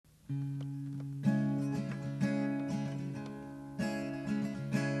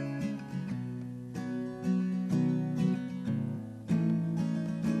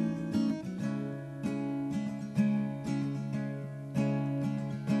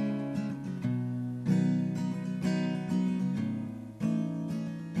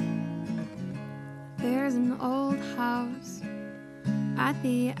There's an old house at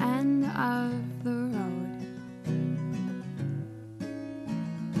the end of the road.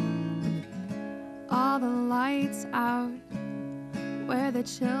 All the lights out where the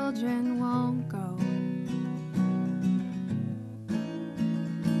children won't go.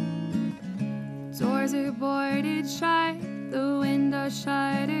 Doors are boarded shut, the windows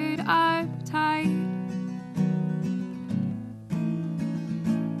shuttered up tight.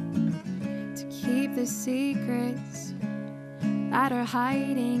 Keep the secrets that are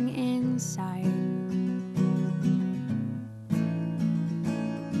hiding inside.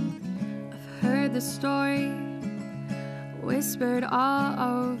 I've heard the story whispered all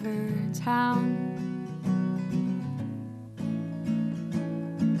over town.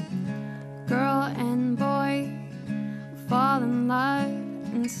 Girl and boy fall in love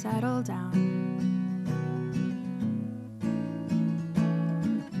and settle down.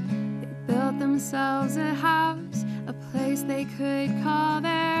 Built themselves a house, a place they could call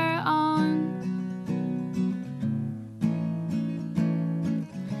their own.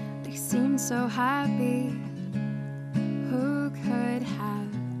 They seemed so happy, who could have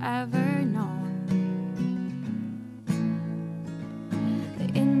ever known?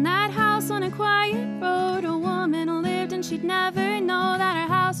 In that house on a quiet road, a woman lived, and she'd never know that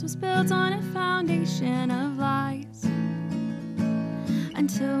her house was built on a foundation of lies.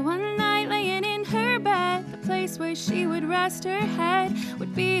 Until one night, laying in her bed, the place where she would rest her head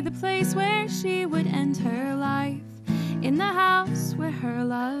would be the place where she would end her life, in the house where her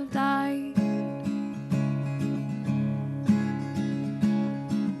love died.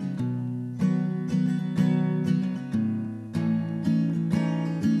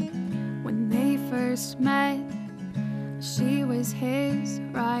 When they first met, she was his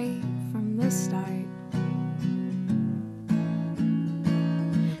right from the start.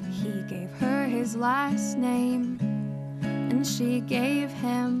 His last name, and she gave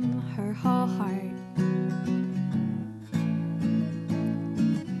him her whole heart.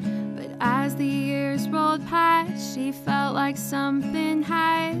 But as the years rolled past, she felt like something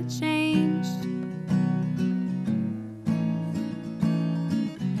had changed.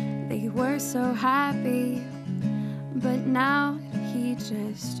 They were so happy, but now he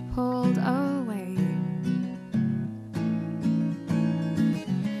just pulled away.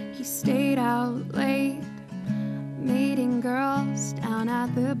 He stayed out late, meeting girls down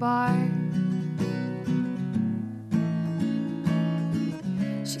at the bar.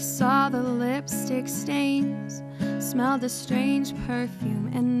 She saw the lipstick stains, smelled a strange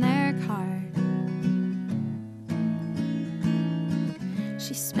perfume in their car.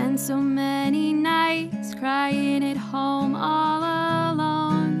 She spent so many nights crying at home all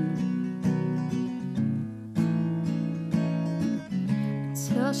alone,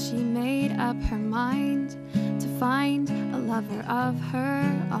 until she made up her mind to find a lover of her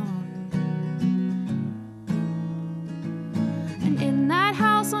own. And in that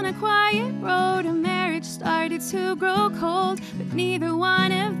house on a quiet road, a marriage started to grow cold, but neither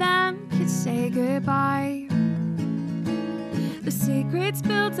one of them could say goodbye. The secrets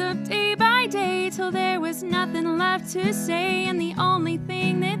built up day by day till there was nothing left to say, and the only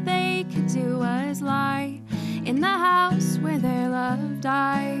thing that they could do was lie in the house where their love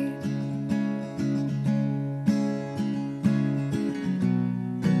died.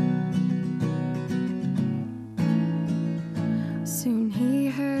 Soon he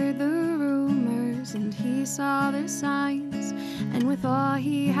heard the rumors and he saw the signs, and with all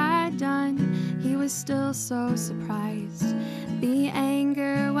he had done, he was still so surprised. The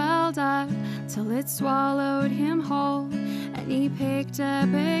anger welled up till it swallowed him whole, and he picked up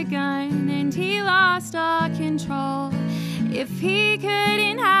a gun and he lost all control. If he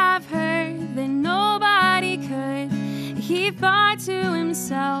couldn't have her, then nobody could, he thought to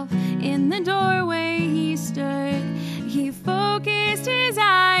himself. In the doorway he stood, he focused his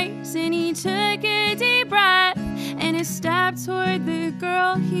eyes and he took a deep breath and a step toward the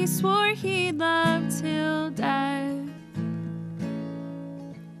girl he swore he'd love till death.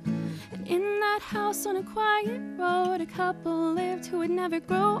 In that house on a quiet road, a couple lived who would never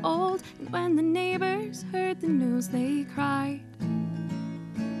grow old, and when the neighbors heard the news, they cried.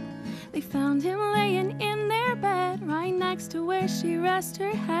 They found him laying in their bed, right next to where she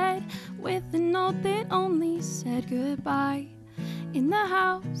rested her head, with a note that only said goodbye In the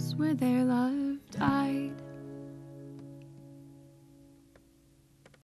house where there